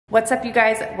What's up, you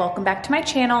guys? Welcome back to my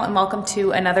channel and welcome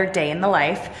to another day in the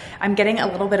life. I'm getting a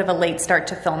little bit of a late start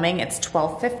to filming. It's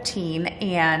 12:15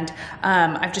 and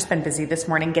I've just been busy this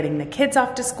morning getting the kids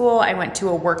off to school. I went to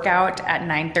a workout at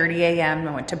 9:30 a.m.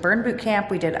 I went to burn boot camp.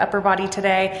 We did upper body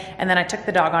today, and then I took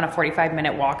the dog on a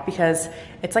 45-minute walk because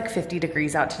it's like 50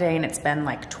 degrees out today and it's been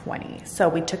like 20. So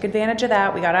we took advantage of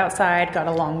that. We got outside, got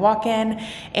a long walk in,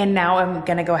 and now I'm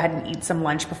gonna go ahead and eat some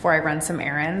lunch before I run some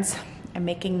errands. I'm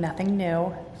making nothing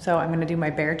new, so I'm gonna do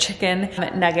my bear chicken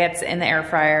nuggets in the air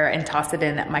fryer and toss it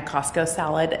in my Costco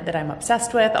salad that I'm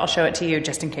obsessed with. I'll show it to you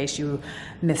just in case you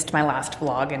missed my last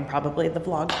vlog and probably the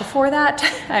vlog before that.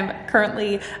 I'm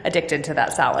currently addicted to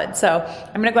that salad. So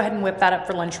I'm gonna go ahead and whip that up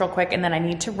for lunch real quick, and then I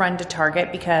need to run to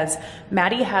Target because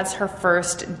Maddie has her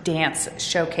first dance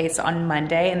showcase on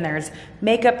Monday, and there's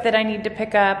makeup that I need to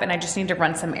pick up, and I just need to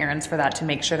run some errands for that to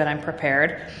make sure that I'm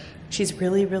prepared. She's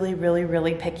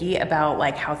really picky about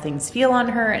like how things feel on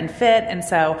her and fit. And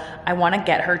so I want to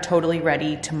get her totally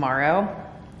ready tomorrow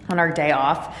on our day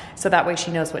off, so that way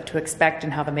she knows what to expect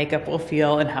and how the makeup will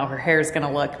feel and how her hair is going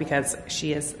to look, because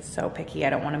she is so picky. I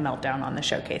don't want to melt down on the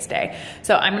showcase day.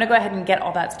 So I'm going to go ahead and get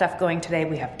all that stuff going today.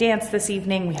 We have dance this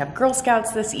evening. We have Girl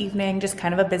Scouts this evening, just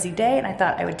kind of a busy day. And I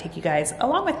thought I would take you guys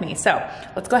along with me. So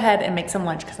let's go ahead and make some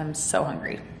lunch because I'm so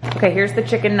hungry. Okay, here's the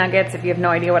chicken nuggets. If you have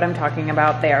no idea what I'm talking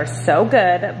about, they are so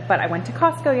good, but I went to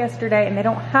Costco yesterday and they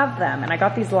don't have them. And I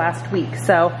got these last week.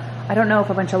 So I don't know if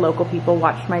a bunch of local people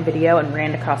watched my video and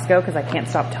ran to Costco because I can't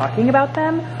stop talking about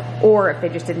them, or if they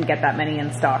just didn't get that many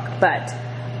in stock, but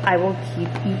I will keep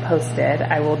you posted.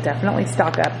 I will definitely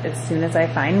stock up as soon as I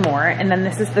find more. And then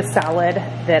this is the salad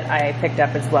that I picked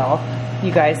up as well.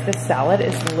 You guys, this salad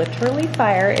is literally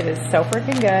fire. It is so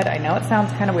freaking good. I know it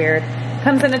sounds kind of weird.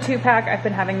 Comes in a 2-pack. I've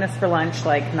been having this for lunch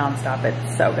like nonstop.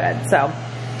 It's so good. So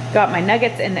got my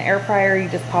nuggets in the air fryer. You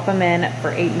just pop them in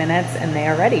for 8 minutes and they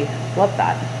are ready. Love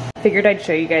that. Figured I'd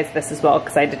show you guys this as well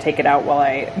because I had to take it out while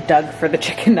I dug for the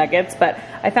chicken nuggets, but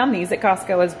I found these at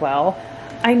Costco as well.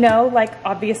 I know, like,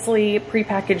 obviously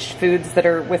prepackaged foods that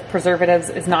are with preservatives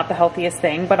is not the healthiest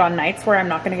thing, but on nights where I'm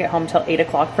not gonna get home till 8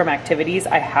 o'clock from activities,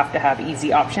 I have to have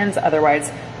easy options.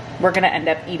 Otherwise, we're gonna end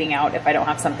up eating out if I don't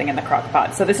have something in the crock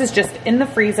pot. So this is just in the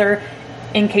freezer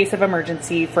in case of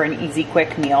emergency for an easy,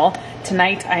 quick meal.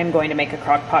 Tonight, I am going to make a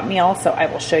crock pot meal, so I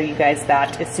will show you guys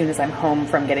that as soon as I'm home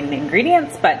from getting the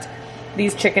ingredients. But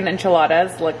these chicken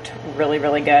enchiladas looked really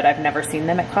good. I've never seen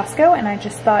them at Costco, and I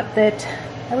just thought that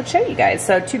I would show you guys.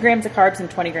 So 2 grams of carbs and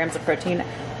 20 grams of protein.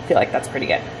 I feel like that's pretty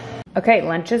good. Okay,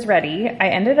 lunch is ready. I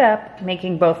ended up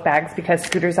making both bags because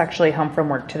Scooter's actually home from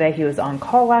work today. He was on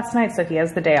call last night, so he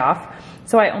has the day off.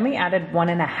 So I only added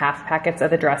 1.5 packets of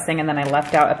the dressing, and then I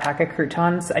left out a pack of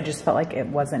croutons. I just felt like it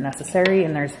wasn't necessary,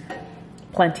 and there's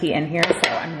plenty in here. So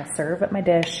I'm gonna serve at my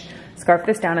dish, scarf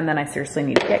this down, and then I seriously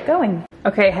need to get going.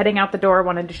 Okay, heading out the door,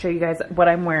 wanted to show you guys what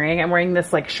I'm wearing. I'm wearing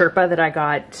this like Sherpa that I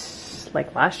got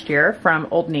like last year from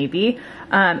Old Navy.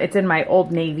 It's in my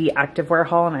Old Navy activewear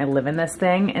haul, and I live in this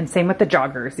thing. And same with the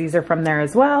joggers. These are from there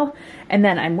as well. And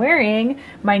then I'm wearing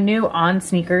my new On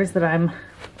sneakers that I'm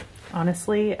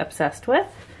honestly obsessed with.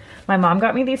 My mom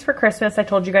got me these for Christmas. I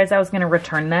told you guys I was gonna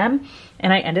return them,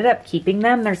 and I ended up keeping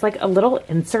them. There's like a little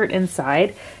insert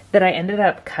inside that I ended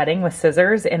up cutting with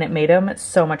scissors, and it made them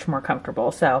so much more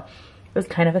comfortable. So it was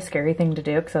kind of a scary thing to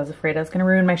do because I was afraid I was gonna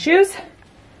ruin my shoes,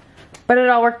 but it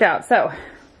all worked out. So I'm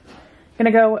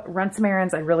gonna go run some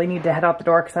errands. I really need to head out the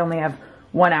door because I only have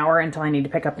 1 hour until I need to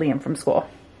pick up Liam from school.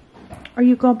 Are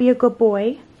you gonna be a good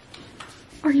boy?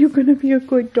 Are you gonna be a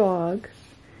good dog?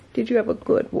 Did you have a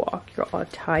good walk? You're all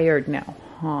tired now,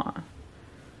 huh?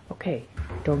 Okay,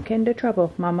 don't get into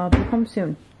trouble. Mama will be home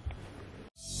soon.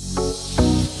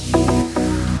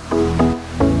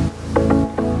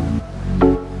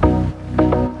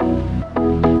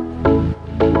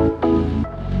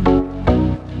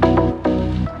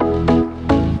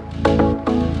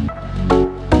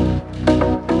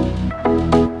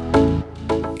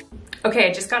 Okay,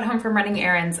 I just got home from running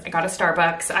errands. I got a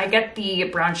Starbucks. I get the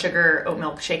brown sugar oat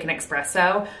milk shake and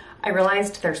espresso. I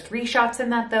realized there's 3 shots in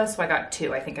that though, so I got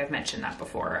 2. I think I've mentioned that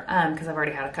before because I've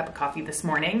already had a cup of coffee this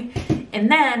morning. And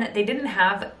then they didn't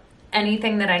have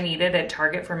anything that I needed at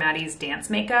Target for Maddie's dance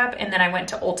makeup. And then I went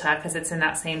to Ulta because it's in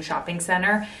that same shopping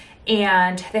center.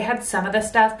 And they had some of the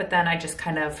stuff, but then I just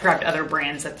kind of grabbed other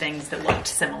brands of things that looked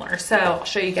similar. So I'll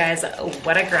show you guys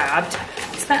what I grabbed.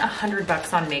 I spent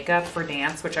 $100 on makeup for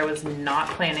dance, which I was not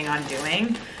planning on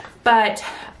doing. But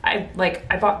I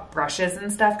bought brushes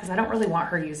and stuff because I don't really want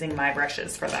her using my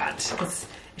brushes for that. It's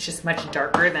just much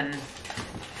darker than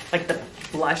like the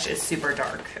blush is super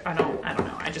dark. I don't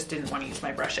know. I just didn't want to use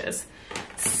my brushes.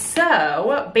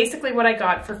 So basically what I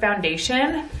got for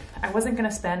foundation, I wasn't going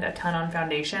to spend a ton on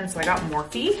foundation, so I got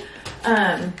Morphe.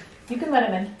 You can let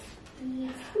him in.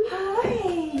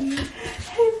 Hi.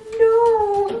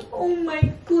 Hello. Oh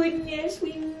my goodness,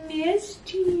 we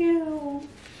missed you.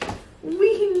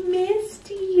 We missed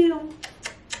you.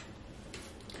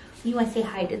 You want to say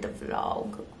hi to the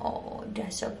vlog? Oh,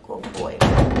 that's a good boy.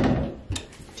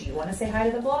 Do you want to say hi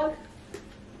to the vlog?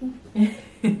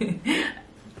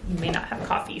 You may not have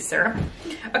coffee, sir.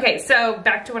 Okay, so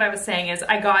back to what I was saying is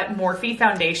I got Morphe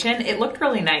foundation. It looked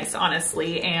really nice,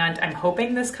 honestly, and I'm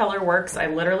hoping this color works. I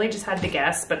literally just had to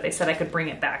guess, but they said I could bring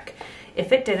it back.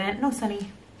 If it didn't, no,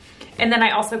 Sunny. And then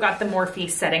I also got the Morphe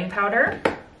setting powder.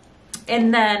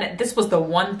 And then this was the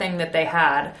one thing that they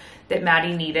had that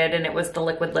Maddie needed, and it was the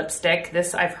liquid lipstick.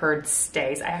 This I've heard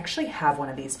stays. I actually have one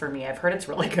of these for me. I've heard it's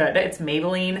really good. It's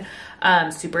Maybelline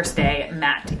Super Stay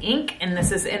Matte Ink, and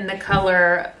this is in the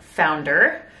color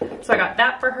Founder. So I got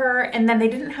that for her, and then they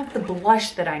didn't have the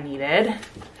blush that I needed.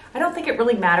 I don't think it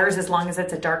really matters as long as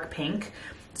it's a dark pink.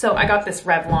 So I got this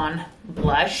Revlon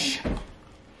blush.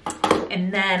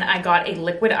 And then I got a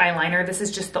liquid eyeliner. This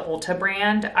is just the Ulta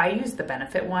brand. I use the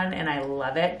Benefit one and I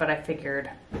love it, but I figured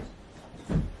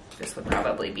this would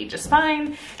probably be just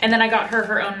fine. And then I got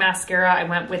her own mascara. I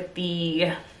went with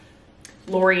the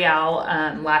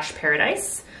L'Oreal Lash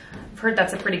Paradise. I've heard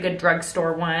that's a pretty good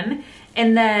drugstore one.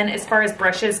 And then as far as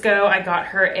brushes go, I got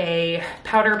her a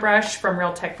powder brush from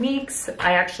Real Techniques.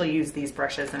 I actually use these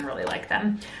brushes and really like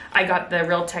them. I got the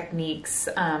Real Techniques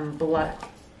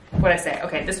what'd I say?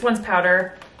 Okay, this one's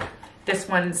powder. This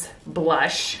one's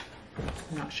blush.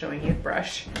 I'm not showing you the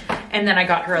brush. And then I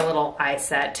got her a little eye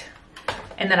set.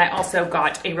 And then I also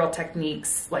got a Real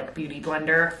Techniques like beauty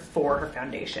blender for her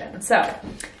foundation. So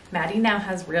Maddie now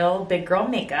has real big girl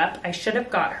makeup. I should have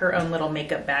got her own little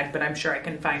makeup bag, but I'm sure I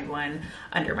can find one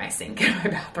under my sink in my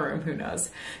bathroom, who knows.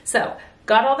 So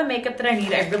got all the makeup that I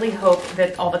need. I really hope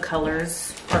that all the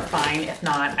colors are fine. If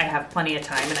not, I have plenty of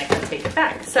time and I can take it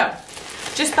back. So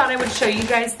just thought I would show you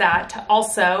guys that.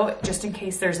 Also, just in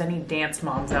case there's any dance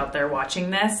moms out there watching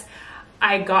this,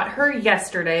 I got her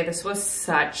yesterday. This was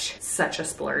such a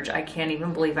splurge. I can't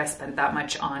even believe I spent that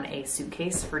much on a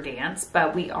suitcase for dance,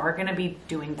 but we are gonna be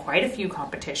doing quite a few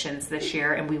competitions this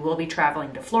year, and we will be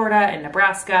traveling to Florida and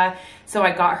Nebraska. So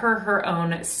I got her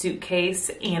own suitcase,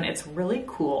 and it's really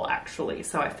cool actually.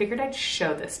 So I figured I'd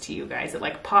show this to you guys. It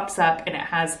like pops up and it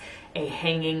has a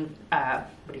hanging,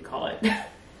 what do you call it?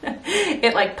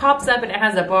 It like pops up and it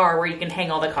has a bar where you can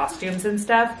hang all the costumes and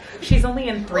stuff. She's only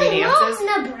in 3 dances.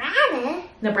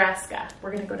 Nebraska.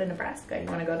 We're gonna go to Nebraska. You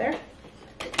wanna go there?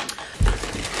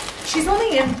 She's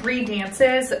only in 3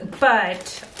 dances,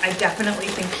 but I definitely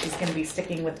think she's gonna be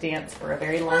sticking with dance for a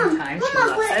very long time. She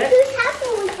loves it.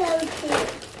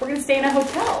 We're gonna stay in a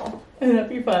hotel. That'd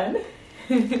be fun.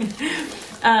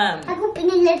 I'm hoping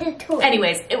another toy.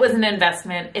 Anyways, it was an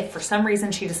investment. If for some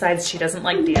reason she decides she doesn't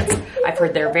like dance, I've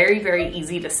heard they're very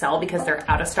easy to sell because they're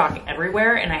out of stock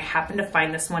everywhere. And I happened to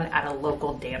find this one at a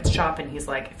local dance shop, and he's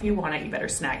like, if you want it, you better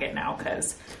snag it now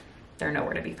because they're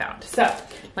nowhere to be found. So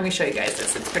let me show you guys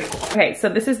this. It's pretty cool. Okay, so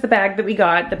this is the bag that we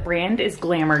got. The brand is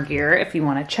Glamour Gear if you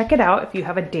want to check it out if you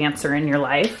have a dancer in your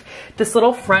life. This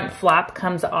little front flap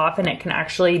comes off and it can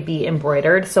actually be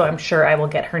embroidered, so I'm sure I will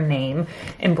get her name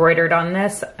embroidered on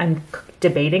this. I'm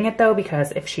debating it though,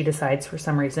 because if she decides for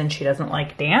some reason she doesn't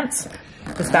like dance,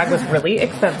 this bag was really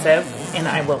expensive and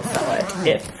I will sell it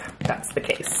if that's the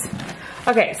case.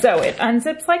 Okay, so it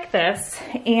unzips like this,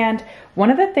 and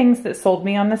one of the things that sold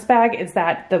me on this bag is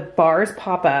that the bars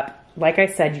pop up. Like I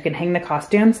said, you can hang the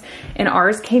costumes, and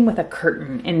ours came with a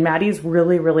curtain, and Maddie's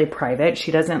really private.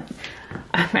 She doesn't,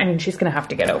 I mean, she's gonna have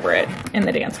to get over it in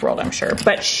the dance world, I'm sure,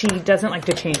 but she doesn't like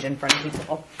to change in front of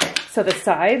people. So the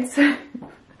sides,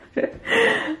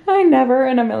 I never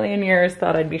in a million years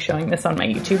thought I'd be showing this on my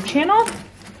YouTube channel.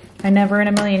 I never in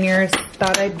a million years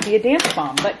thought I'd be a dance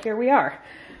mom, but here we are.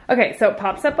 Okay, so it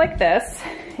pops up like this,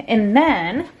 and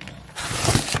then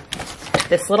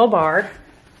this little bar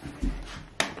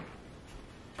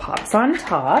pops on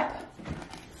top.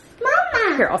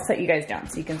 Mama! Here, I'll set you guys down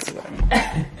so you can see what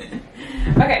I mean.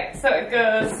 Okay, so it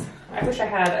goes, I wish I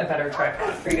had a better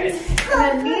tripod for you guys.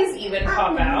 And then these even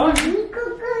pop out.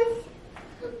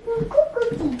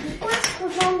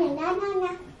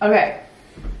 Okay,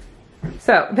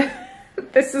 so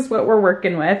this is what we're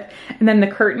working with. And then the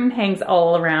curtain hangs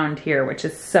all around here, which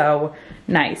is so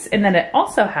nice. And then it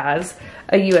also has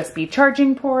a USB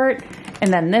charging port,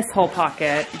 and then this whole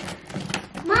pocket.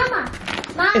 Mama,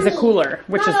 is a cooler,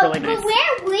 which is really nice. But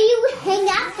where will you hang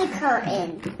out the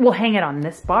curtain? We'll hang it on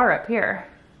this bar up here.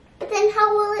 But then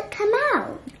how will it come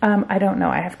out? I don't know.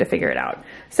 I have to figure it out.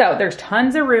 So there's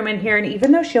tons of room in here. And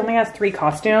even though she only has 3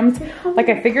 costumes, like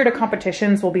I figured a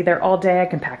competitions will be there all day. I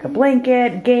can pack a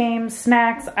blanket, games,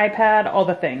 snacks, iPad, all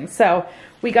the things. So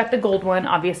we got the gold one,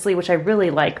 obviously, which I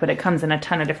really like, but it comes in a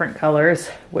ton of different colors,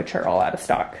 which are all out of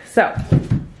stock. So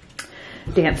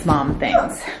dance mom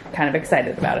things. Kind of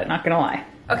excited about it, not gonna lie.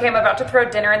 Okay, I'm about to throw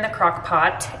dinner in the crock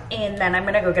pot and then I'm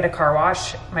gonna go get a car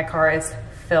wash. My car is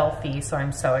filthy, so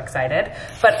I'm so excited.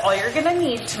 But all you're gonna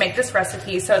need to make this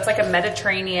recipe, so it's like a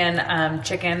Mediterranean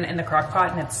chicken in the crock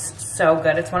pot and it's so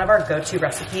good. It's one of our go-to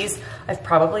recipes. I've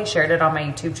probably shared it on my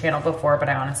YouTube channel before, but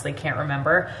I honestly can't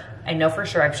remember. I know for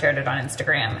sure I've shared it on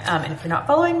Instagram. And if you're not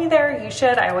following me there, you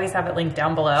should. I always have it linked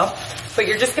down below. But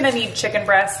you're just gonna need chicken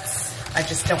breasts. I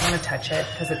just don't wanna touch it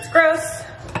because it's gross.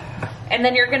 And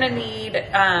then you're gonna need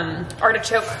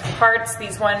artichoke hearts.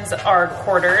 These ones are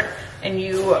quartered and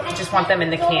you just want them in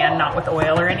the can, not with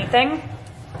oil or anything.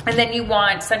 And then you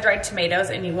want sun-dried tomatoes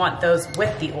and you want those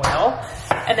with the oil.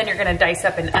 And then you're gonna dice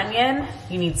up an onion.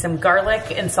 You need some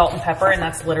garlic and salt and pepper, and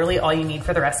that's literally all you need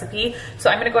for the recipe. So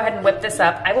I'm gonna go ahead and whip this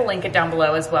up. I will link it down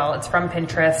below as well. It's from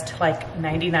Pinterest, like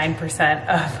 99%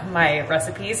 of my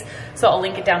recipes. So I'll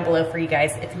link it down below for you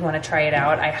guys if you wanna try it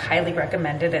out. I highly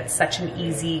recommend it. It's such an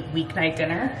easy weeknight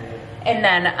dinner. And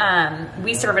then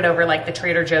we serve it over like the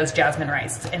Trader Joe's jasmine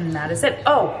rice, and that is it.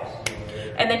 Oh,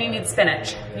 and then you need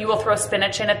spinach. You will throw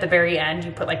spinach in at the very end.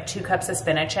 You put like 2 cups of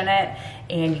spinach in it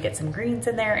and you get some greens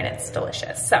in there and it's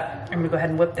delicious. So I'm gonna go ahead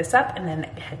and whip this up and then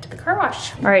head to the car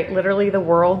wash. All right, literally the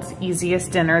world's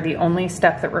easiest dinner. The only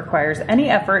step that requires any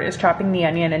effort is chopping the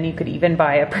onion, and you could even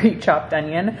buy a pre-chopped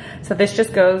onion. So this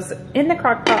just goes in the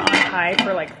crock pot on high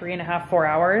for like 3.5, 4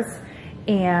 hours.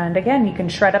 And again, you can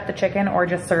shred up the chicken or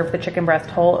just serve the chicken breast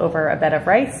whole over a bed of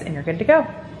rice and you're good to go.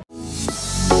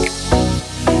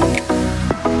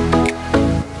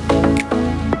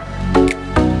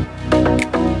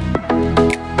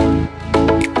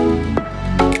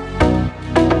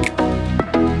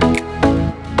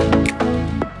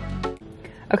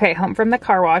 Okay, home from the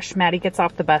car wash. Maddie gets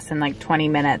off the bus in like 20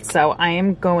 minutes. So I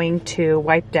am going to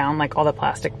wipe down like all the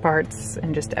plastic parts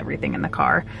and just everything in the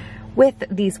car with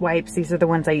these wipes. These are the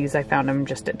ones I use. I found them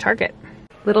just at Target.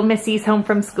 Little Missy's home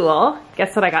from school.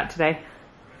 Guess what I got today?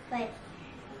 What?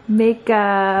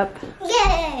 Makeup.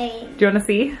 Yay! Do you want to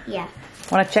see? Yeah.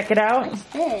 Want to check it out? What's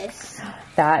this?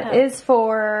 That is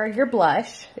for your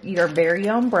blush, your very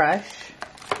own brush.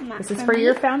 This is for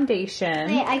your foundation.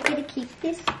 Wait, I get to keep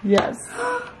this? Yes.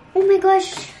 Oh my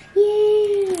gosh.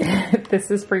 Yay.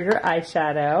 This is for your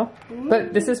eyeshadow,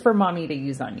 but this is for mommy to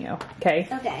use on you, okay?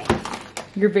 Okay.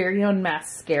 Your very own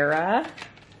mascara.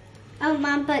 Oh,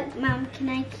 Mom, can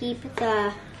I keep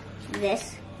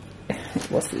this?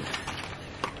 We'll see.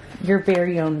 Your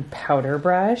very own powder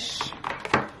brush.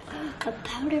 A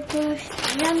powder brush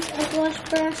and a blush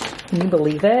brush. Can you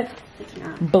believe it? It's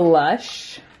not.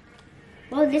 Blush.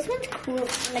 Well, this one's cool,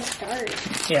 like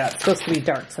dark. Yeah, it's supposed to be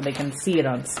dark so they can see it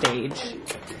on stage.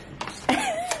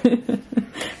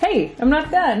 Hey, I'm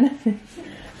not done.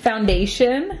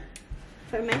 Foundation.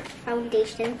 For my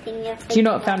foundation thing, you have to. Do you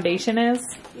know what foundation is?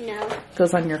 No.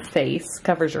 Goes on your face,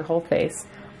 covers your whole face.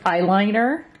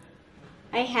 Eyeliner.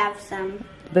 I have some.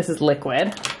 This is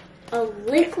liquid. A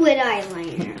liquid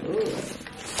eyeliner.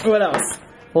 Ooh. What else?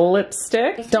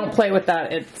 Lipstick. Don't play with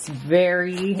that.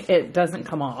 It doesn't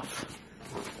come off.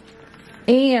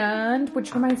 And,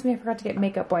 which reminds me, I forgot to get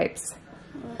makeup wipes.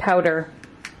 Powder.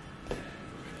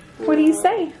 What do you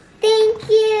say? Thank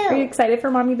you. Are you excited for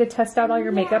mommy to test out all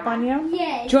your makeup on you?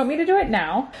 Yes. Do you want me to do it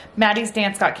now? Maddie's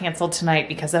dance got canceled tonight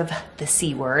because of the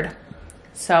C word.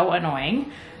 So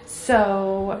annoying.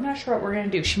 So I'm not sure what we're gonna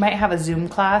do. She might have a Zoom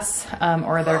class,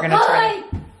 or they're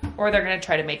gonna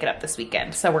try to make it up this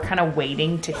weekend. So we're kind of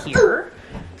waiting to hear.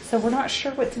 So we're not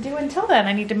sure what to do until then.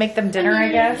 I need to make them dinner, I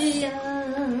guess.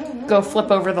 Go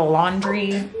flip over the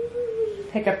laundry.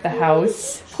 Pick up the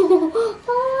house.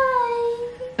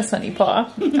 A sunny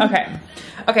paw. Okay.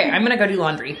 Okay, I'm gonna go do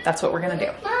laundry. That's what we're gonna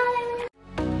do.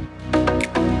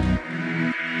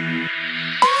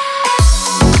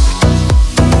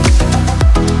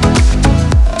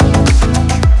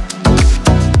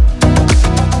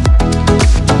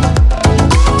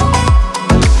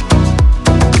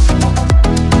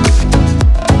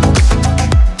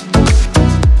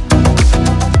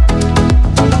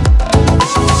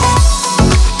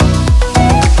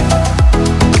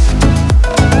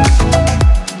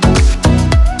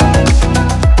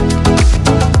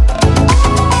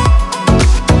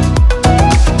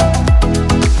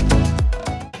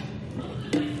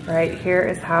 Right, here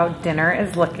is how dinner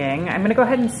is looking. I'm gonna go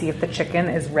ahead and see if the chicken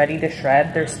is ready to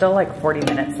shred. There's still like 40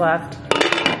 minutes left,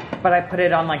 but I put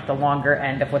it on like the longer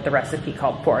end of what the recipe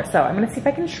called for. So I'm gonna see if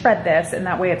I can shred this, and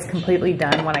that way it's completely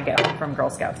done when I get home from Girl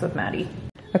Scouts with Maddie.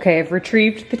 Okay, I've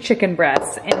retrieved the chicken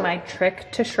breasts, and my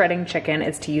trick to shredding chicken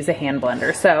is to use a hand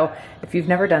blender. So if you've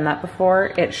never done that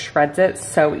before, it shreds it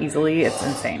so easily, it's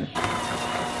insane.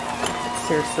 It's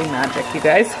seriously magic, you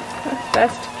guys.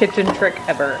 Best kitchen trick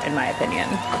ever, in my opinion.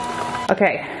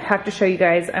 Okay, have to show you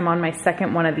guys, I'm on my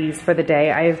second one of these for the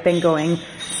day. I have been going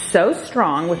so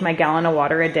strong with my gallon of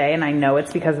water a day, and I know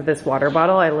it's because of this water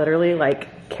bottle. I literally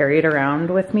like carry it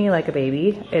around with me like a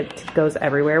baby. It goes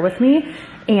everywhere with me,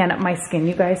 and my skin,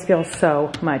 you guys, feels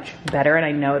so much better, and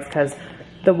I know it's because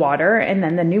the water. And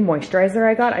then the new moisturizer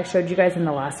I got, I showed you guys in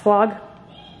the last vlog.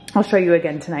 I'll show you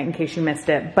again tonight in case you missed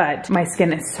it, but my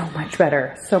skin is so much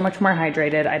better, so much more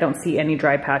hydrated. I don't see any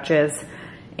dry patches,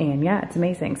 and yeah, it's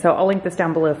amazing. So I'll link this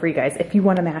down below for you guys if you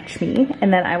want to match me,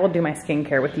 and then I will do my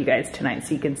skincare with you guys tonight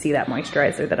so you can see that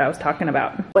moisturizer that I was talking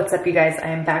about. What's up, you guys? I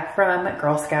am back from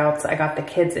Girl Scouts. I got the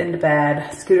kids into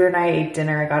bed. Scooter and I ate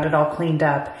dinner. I got it all cleaned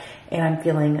up, and I'm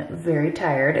feeling very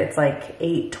tired. It's like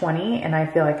 8:20, and I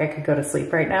feel like I could go to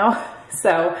sleep right now.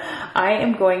 So I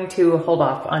am going to hold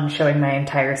off on showing my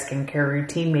entire skincare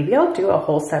routine. Maybe I'll do a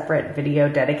whole separate video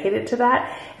dedicated to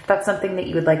that. If that's something that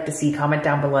you would like to see, comment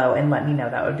down below and let me know.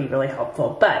 That would be really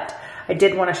helpful. But I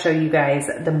did want to show you guys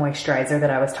the moisturizer that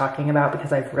I was talking about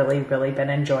because I've really been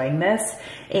enjoying this.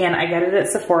 And I got it at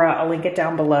Sephora. I'll link it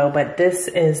down below. But this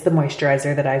is the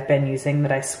moisturizer that I've been using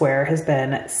that I swear has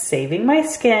been saving my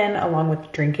skin along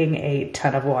with drinking a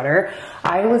ton of water.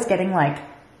 I was getting like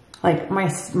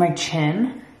my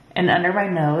chin and under my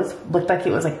nose looked like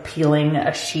it was like peeling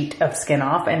a sheet of skin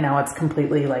off, and now it's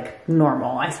completely like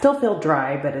normal. I still feel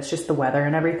dry, but it's just the weather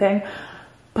and everything.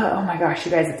 But oh my gosh,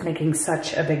 you guys, it's making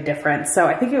such a big difference. So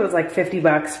I think it was like 50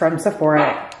 bucks from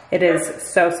Sephora. It is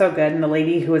so good. And the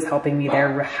lady who was helping me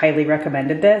there highly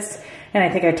recommended this. And I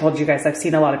think I told you guys, I've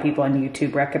seen a lot of people on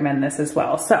YouTube recommend this as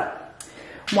well. So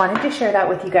wanted to share that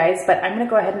with you guys, but I'm gonna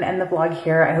go ahead and end the vlog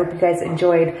here. I hope you guys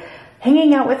enjoyed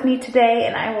hanging out with me today,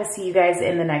 and I will see you guys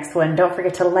in the next one. Don't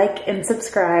forget to like and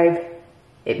subscribe.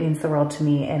 It means the world to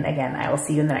me. And again, I will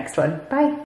see you in the next one. Bye.